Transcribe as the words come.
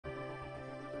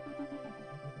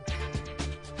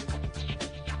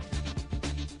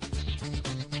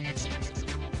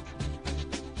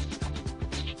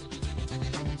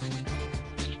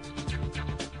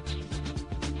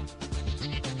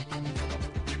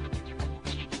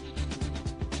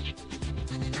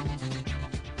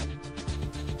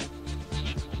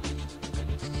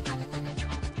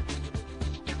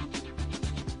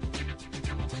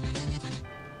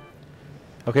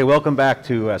Okay, welcome back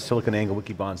to SiliconANGLE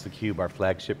Wikibon's theCUBE, our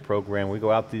flagship program. We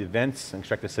go out to the events and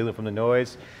extract the signal from the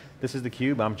noise. This is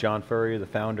theCUBE, I'm John Furrier, the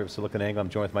founder of SiliconANGLE. I'm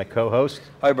joined with my co-host.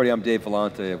 Hi everybody, I'm Dave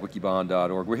Vellante at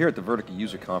Wikibon.org. We're here at the Vertica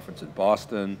User Conference in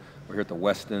Boston. We're here at the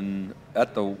Westin,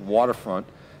 at the waterfront,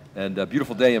 and a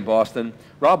beautiful day in Boston.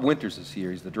 Rob Winters is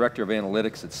here. He's the Director of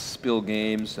Analytics at Spil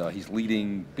Games. He's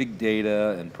leading big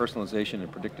data and personalization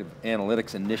and predictive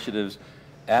analytics initiatives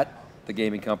at the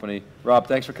gaming company. Rob,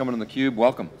 thanks for coming on theCUBE,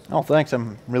 welcome. Oh, thanks,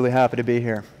 I'm really happy to be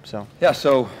here. Yeah,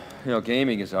 so,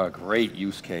 gaming is a great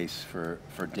use case for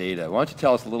data. Why don't you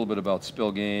tell us a little bit about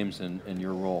Spil Games and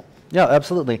your role? Yeah,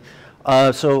 absolutely.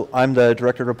 So I'm the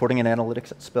Director of Reporting and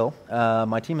Analytics at Spil.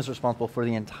 My team is responsible for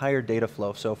the entire data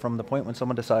flow, so from the point when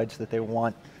someone decides that they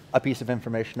want a piece of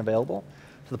information available,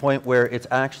 to the point where it's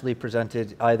actually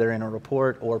presented either in a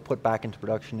report or put back into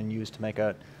production and used to make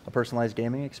a personalized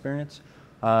gaming experience.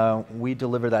 We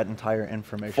deliver that entire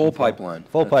information. Full pipeline.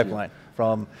 Full pipeline,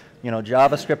 from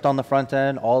JavaScript on the front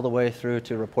end all the way through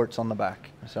to reports on the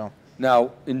back. So.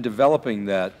 Now, in developing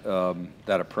that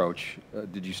that approach,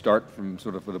 did you start from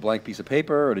sort of with a blank piece of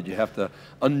paper, or did you have to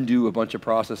undo a bunch of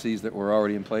processes that were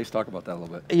already in place? Talk about that a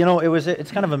little bit.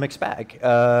 It's kind of a mixed bag.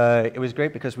 It was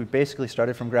great because we basically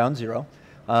started from ground zero.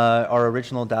 Our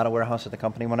original data warehouse at the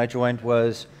company when I joined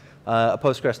was a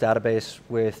Postgres database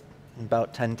with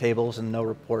about 10 tables and no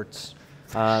reports.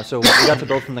 So we got to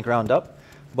build from the ground up,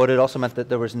 but it also meant that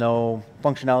there was no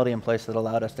functionality in place that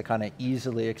allowed us to kind of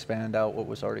easily expand out what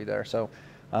was already there. So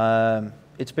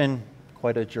it's been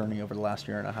quite a journey over the last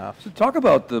year and a half. So talk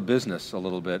about the business a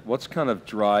little bit. What's kind of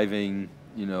driving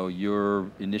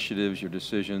your initiatives, your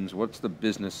decisions? What's the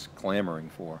business clamoring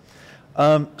for?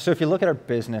 So if you look at our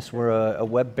business, we're a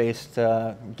web-based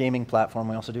gaming platform.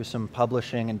 We also do some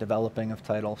publishing and developing of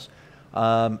titles.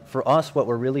 For us, what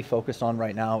we're really focused on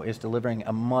right now is delivering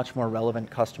a much more relevant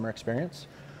customer experience.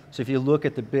 So if you look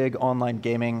at the big online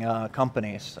gaming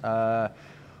companies,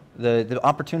 the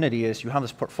opportunity is you have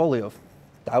this portfolio of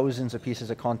thousands of pieces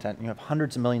of content. You have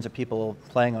hundreds of millions of people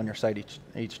playing on your site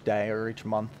each day or each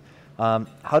month.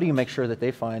 How do you make sure that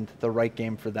they find the right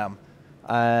game for them?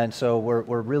 And so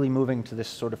we're really moving to this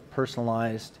sort of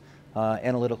personalized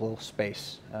analytical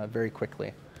space very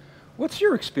quickly. What's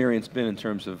your experience been in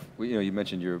terms of, you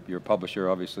mentioned you're a publisher,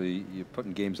 obviously you're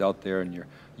putting games out there and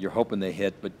you're hoping they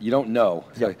hit, but you don't know.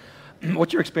 Yep.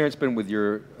 What's your experience been with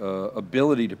your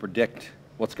ability to predict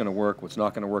what's going to work, what's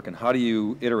not going to work, and how do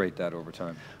you iterate that over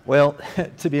time? Well,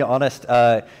 to be honest,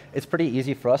 it's pretty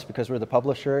easy for us because we're the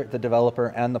publisher, the developer,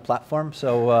 and the platform.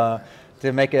 So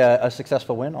to make a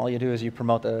successful win, all you do is you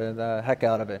promote the heck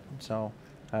out of it. So.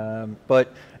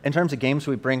 But in terms of games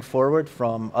we bring forward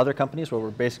from other companies where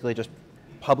we're basically just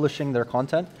publishing their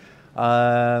content,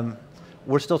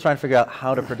 we're still trying to figure out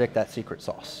how to predict that secret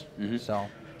sauce. Mm-hmm.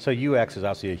 So UX is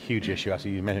obviously a huge issue.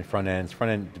 Obviously you mentioned front ends.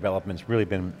 Front end development's really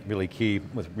been really key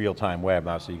with real-time web.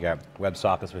 Obviously you got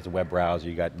WebSockets with the web browser,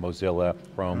 you got Mozilla,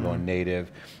 Chrome going native,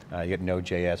 you got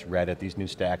Node.js, Reddit, these new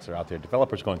stacks are out there.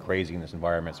 Developers going crazy in this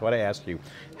environment. So what I ask you,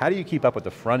 how do you keep up with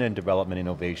the front end development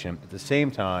innovation at the same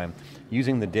time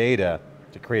using the data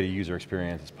to create a user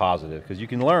experience that's positive? Because you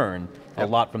can learn a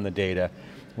lot from the data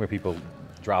where people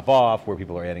drop off, where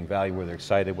people are adding value, where they're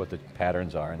excited, what the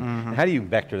patterns are, and how do you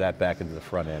vector that back into the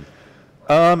front end?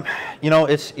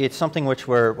 It's something which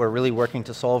we're really working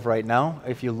to solve right now.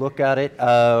 If you look at it,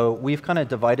 we've kind of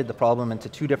divided the problem into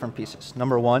two different pieces.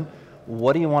 Number one,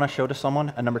 what do you want to show to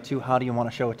someone? And number two, how do you want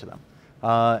to show it to them?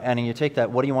 And you take that,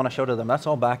 what do you want to show to them? That's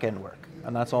all back-end work.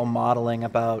 And that's all modeling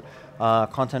about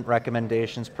content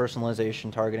recommendations,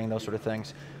 personalization, targeting, those sort of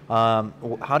things.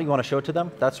 How do you want to show it to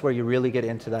them? That's where you really get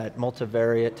into that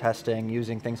multivariate testing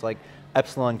using things like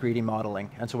epsilon greedy modeling.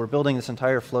 And so we're building this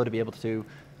entire flow to be able to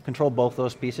control both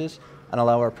those pieces and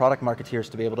allow our product marketeers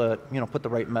to be able to put the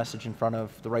right message in front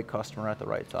of the right customer at the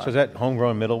right time. So is that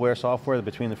homegrown middleware software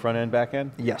between the front end and back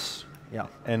end? Yes, yeah.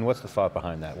 And what's the thought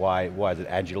behind that? Why is it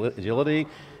agility?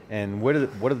 And what are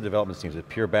the development teams? Is it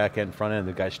pure back end, front end,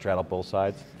 the guys straddle both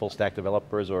sides, full stack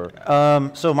developers, or?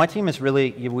 So my team is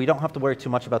really, we don't have to worry too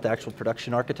much about the actual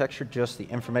production architecture, just the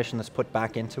information that's put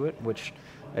back into it, which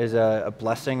is a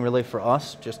blessing really for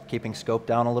us, just keeping scope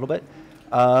down a little bit.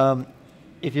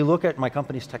 If you look at my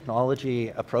company's technology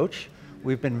approach,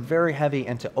 we've been very heavy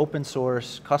into open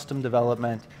source, custom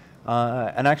development,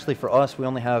 and actually for us, we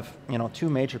only have two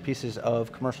major pieces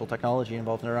of commercial technology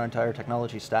involved in our entire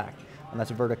technology stack, and that's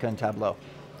Vertica and Tableau.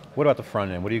 What about the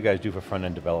front end? What do you guys do for front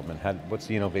end development? What's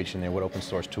the innovation there? What open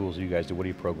source tools do you guys do? What are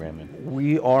you programming?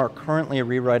 We are currently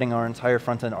rewriting our entire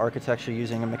front end architecture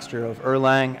using a mixture of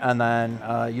Erlang and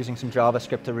then using some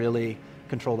JavaScript to really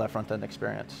control that front end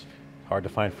experience. Hard to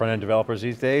find front-end developers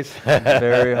these days.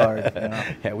 Very hard.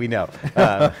 Yeah. Yeah, we know.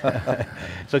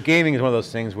 So gaming is one of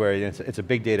those things where it's a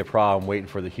big data problem waiting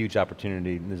for the huge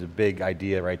opportunity, and there's a big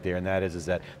idea right there, and that is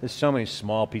that there's so many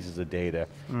small pieces of data,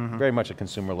 very much a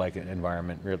consumer-like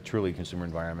environment, truly consumer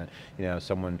environment. You know,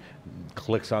 someone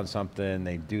clicks on something,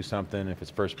 they do something, if it's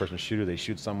first-person shooter, they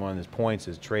shoot someone, there's points,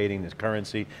 there's trading, there's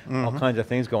currency, all kinds of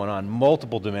things going on,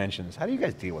 multiple dimensions. How do you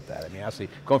guys deal with that? I mean, obviously,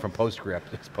 going from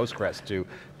Postgres to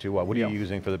what are you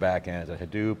using for the back end? Is it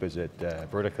Hadoop? Is it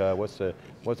Vertica? What's the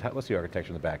architecture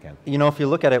in the back end? You know, if you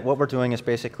look at it, what we're doing is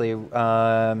basically we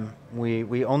own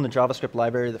the JavaScript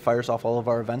library that fires off all of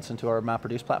our events into our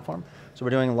MapReduce platform. So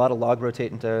we're doing a lot of log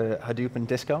rotate into Hadoop and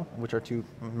Disco, which are two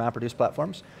MapReduce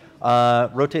platforms.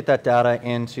 Rotate that data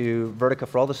into Vertica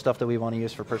for all the stuff that we want to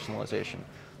use for personalization.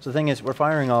 So the thing is, we're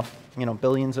firing off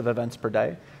billions of events per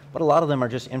day, but a lot of them are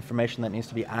just information that needs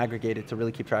to be aggregated to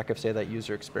really keep track of, say, that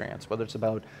user experience, whether it's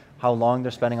about how long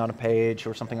they're spending on a page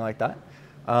or something like that.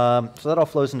 So that all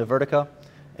flows into Vertica.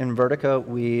 In Vertica,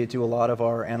 we do a lot of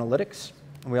our analytics.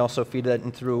 We also feed that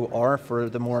in through R for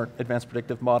the more advanced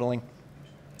predictive modeling.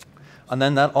 And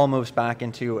then that all moves back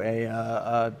into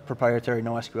a proprietary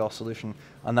NoSQL solution,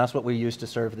 and that's what we use to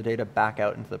serve the data back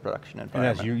out into the production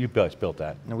environment. And you built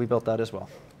that? And we built that as well.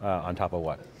 On top of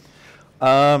what?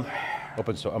 From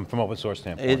open source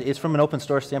standpoint. It's from an open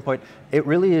source standpoint. It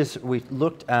really is. We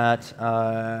looked at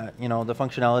the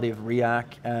functionality of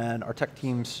React, and our tech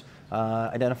teams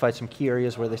identified some key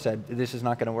areas where they said this is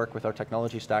not going to work with our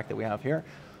technology stack that we have here.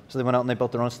 So they went out and they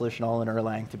built their own solution all in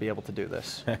Erlang to be able to do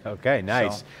this. Okay,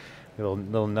 nice. So,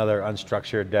 another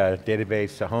unstructured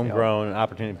database, a homegrown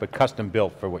opportunity, but custom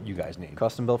built for what you guys need.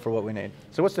 Custom built for what we need.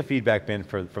 So what's the feedback been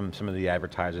from some of the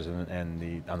advertisers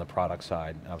and on the product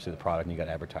side? Obviously the product, and you got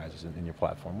advertisers in your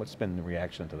platform. What's been the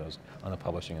reaction to those on the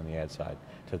publishing and the ad side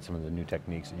to some of the new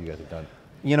techniques that you guys have done?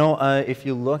 You know, if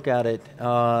you look at it,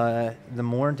 the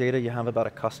more data you have about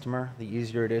a customer, the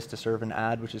easier it is to serve an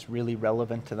ad which is really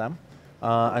relevant to them.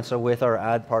 And so with our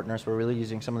ad partners, we're really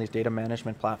using some of these data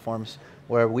management platforms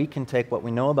where we can take what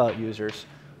we know about users,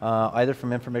 either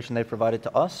from information they've provided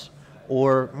to us,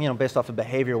 or based off of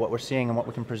behavior, what we're seeing and what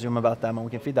we can presume about them, and we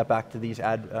can feed that back to these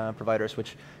ad providers,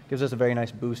 which gives us a very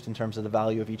nice boost in terms of the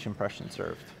value of each impression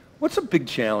served. What's a big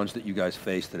challenge that you guys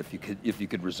face that if you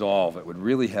could resolve, it would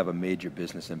really have a major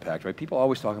business impact, right? People are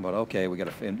always talking about, okay,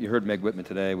 you heard Meg Whitman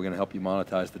today, we're going to help you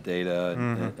monetize the data,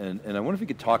 and I wonder if you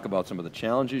could talk about some of the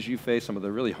challenges you face, some of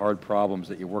the really hard problems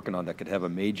that you're working on that could have a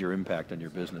major impact on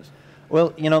your business. Well,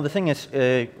 the thing is,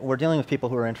 we're dealing with people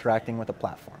who are interacting with the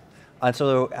platform. And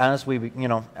so as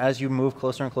you move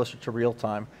closer and closer to real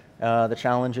time, the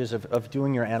challenges of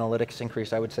doing your analytics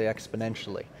increase, I would say,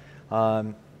 exponentially.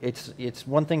 It's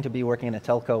one thing to be working in a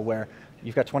telco where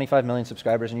you've got 25 million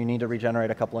subscribers and you need to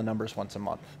regenerate a couple of numbers once a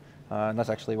month. And that's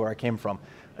actually where I came from.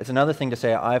 It's another thing to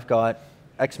say I've got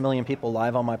X million people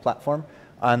live on my platform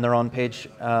and they're on page,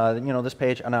 this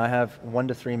page, and I have 1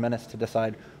 to 3 minutes to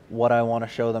decide what I want to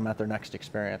show them at their next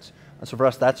experience. And so for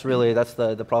us, that's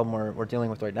the problem we're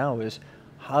dealing with right now is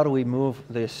how do we move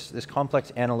this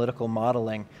complex analytical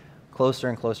modeling closer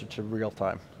and closer to real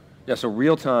time? Yeah, so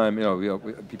real time,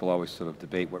 people always sort of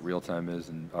debate what real time is,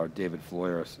 and our David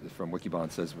Furrier from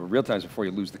Wikibon says, well, real time is before you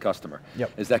lose the customer.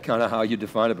 Yep. Is that kind of how you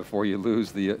define it, before you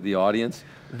lose the audience?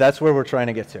 That's where we're trying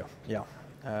to get to, yeah.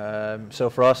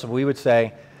 So for us, we would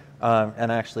say,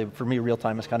 and actually for me, real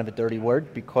time is kind of a dirty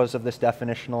word because of this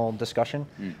definitional discussion.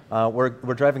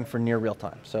 We're driving for near real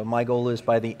time. So my goal is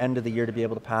by the end of the year to be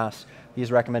able to pass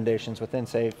these recommendations within,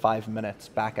 say, 5 minutes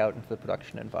back out into the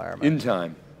production environment. In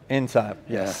time. In time,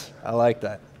 yes. Yeah. I like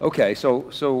that. Okay, so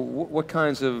what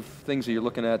kinds of things are you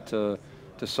looking at to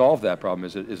solve that problem?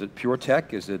 Is it pure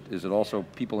tech? Is it also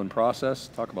people in process?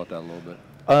 Talk about that a little bit.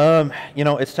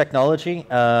 It's technology.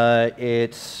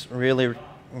 It's really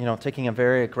taking a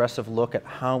very aggressive look at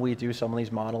how we do some of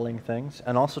these modeling things,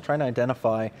 and also trying to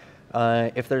identify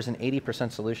if there's an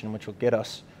 80% solution which will get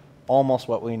us almost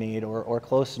what we need or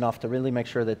close enough to really make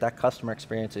sure that customer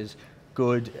experience is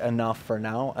good enough for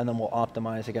now, and then we'll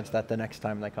optimize against that the next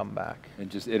time they come back. And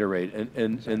just iterate.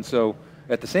 And so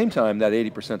at the same time, that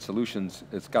 80% solutions,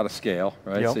 it's got to scale,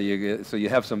 right? Yep. So you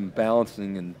have some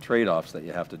balancing and trade-offs that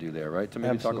you have to do there, right? To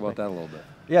maybe Absolutely. Talk about that a little bit.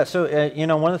 Yeah, so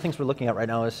one of the things we're looking at right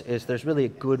now is there's really a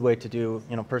good way to do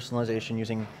personalization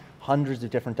using hundreds of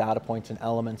different data points and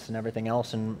elements and everything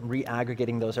else, and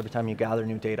re-aggregating those every time you gather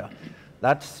new data.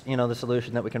 That's the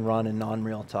solution that we can run in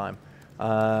non-real time.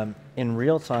 In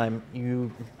real time,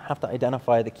 you have to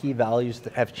identify the key values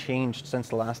that have changed since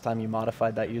the last time you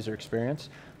modified that user experience,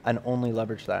 and only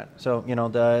leverage that. So,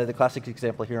 the classic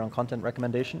example here on content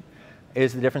recommendation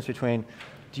is the difference between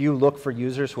do you look for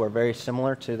users who are very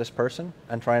similar to this person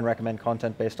and try and recommend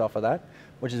content based off of that,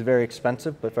 which is very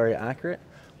expensive but very accurate?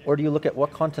 Or do you look at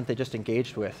what content they just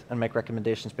engaged with and make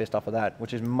recommendations based off of that,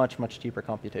 which is much, much cheaper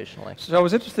computationally? So I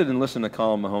was interested in listening to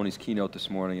Colin Mahoney's keynote this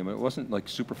morning. I mean, it wasn't like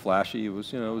super flashy. It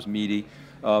was, you know, it was meaty.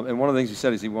 And one of the things he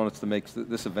said is he wanted to make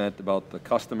this event about the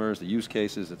customers, the use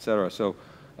cases, et cetera. So,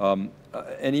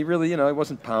 and he really, you know, he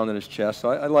wasn't pounding his chest. So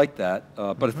I like that.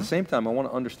 But at the same time, I want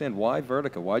to understand why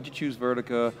Vertica. Why'd you choose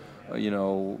Vertica? You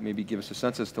know, maybe give us a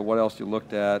sense as to what else you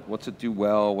looked at, what's it do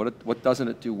well, what doesn't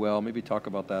it do well, maybe talk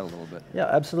about that a little bit. Yeah,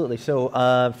 absolutely. So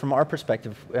from our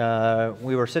perspective,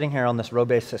 we were sitting here on this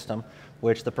row-based system,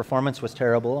 which the performance was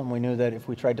terrible, and we knew that if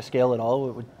we tried to scale it all,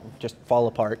 it would just fall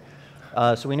apart.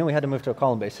 So we knew we had to move to a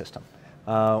column-based system,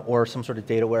 or some sort of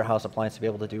data warehouse appliance to be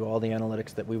able to do all the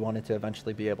analytics that we wanted to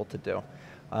eventually be able to do.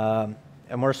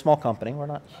 And we're a small company, we're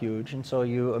not huge, and so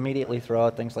you immediately throw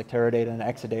out things like Teradata and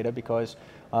Exadata because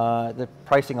the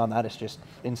pricing on that is just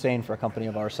insane for a company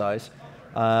of our size.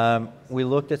 We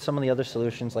looked at some of the other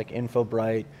solutions like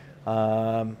InfoBright,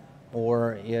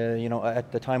 or you know,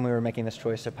 at the time we were making this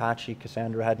choice, Apache,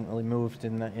 Cassandra hadn't really moved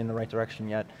in the right direction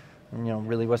yet, and, you know,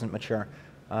 really wasn't mature.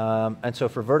 And so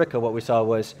for Vertica, what we saw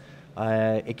was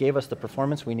it gave us the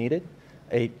performance we needed.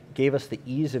 It gave us the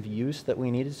ease of use that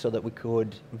we needed so that we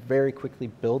could very quickly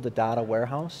build a data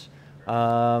warehouse.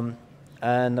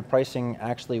 And the pricing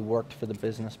actually worked for the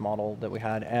business model that we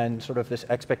had and sort of this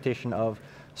expectation of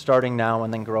starting now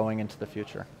and then growing into the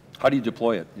future. How do you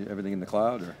deploy it? Everything in the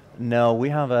cloud? Or? No, we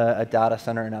have a data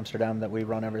center in Amsterdam that we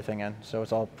run everything in, so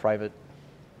it's all private.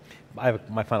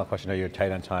 My final question, I know you're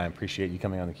tight on time, appreciate you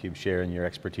coming on theCUBE, sharing your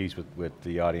expertise with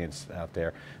the audience out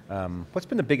there. What's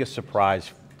been the biggest surprise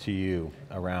to you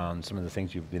around some of the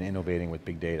things you've been innovating with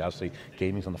big data? Obviously,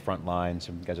 gaming's on the front line,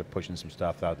 some guys are pushing some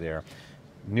stuff out there.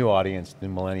 New audience, new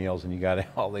millennials, and you got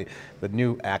all the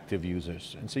new active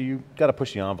users. And so you got to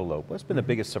push the envelope. What's been the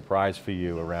biggest surprise for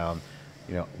you around,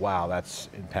 you know, wow, that's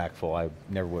impactful, I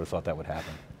never would have thought that would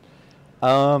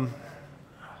happen?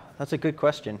 That's a good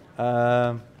question.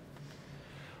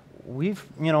 We've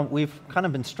kind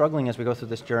of been struggling as we go through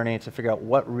this journey to figure out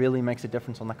what really makes a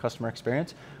difference on the customer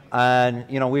experience. And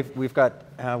you know,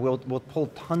 we'll pull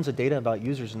tons of data about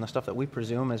users, and the stuff that we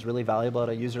presume is really valuable at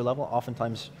a user level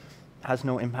oftentimes has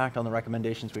no impact on the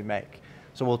recommendations we make.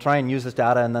 So we'll try and use this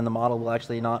data, and then the model will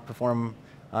actually not perform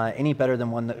any better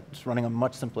than one that's running on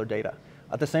much simpler data.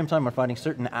 At the same time, we're finding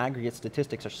certain aggregate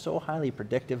statistics are so highly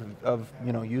predictive of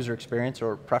user experience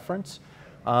or preference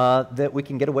that we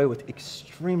can get away with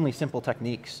extremely simple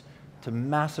techniques to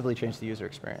massively change the user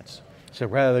experience. So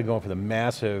rather than going for the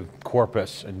massive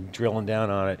corpus and drilling down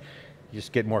on it, you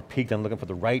just get more peaked on looking for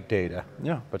the right data,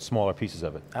 but smaller pieces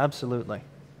of it. Absolutely.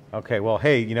 Okay, well,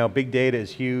 hey, you know, big data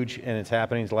is huge and it's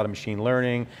happening. There's a lot of machine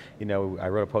learning. You know, I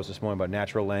wrote a post this morning about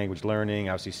natural language learning.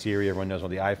 Obviously Siri, everyone knows on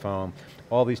the iPhone.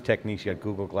 All these techniques, you got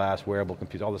Google Glass, wearable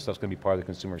computers, all this stuff's going to be part of the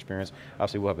consumer experience.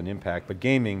 Obviously we'll have an impact, but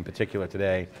gaming in particular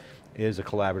today is a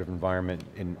collaborative environment,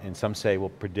 and some say will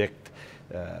predict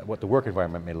what the work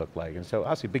environment may look like. And so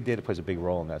obviously big data plays a big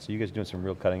role in that. So you guys are doing some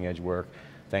real cutting edge work.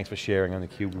 Thanks for sharing on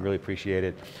theCUBE, we really appreciate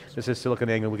it. This is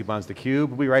SiliconANGLE, Wikibon's theCUBE.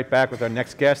 We'll be right back with our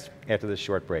next guest after this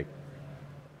short break.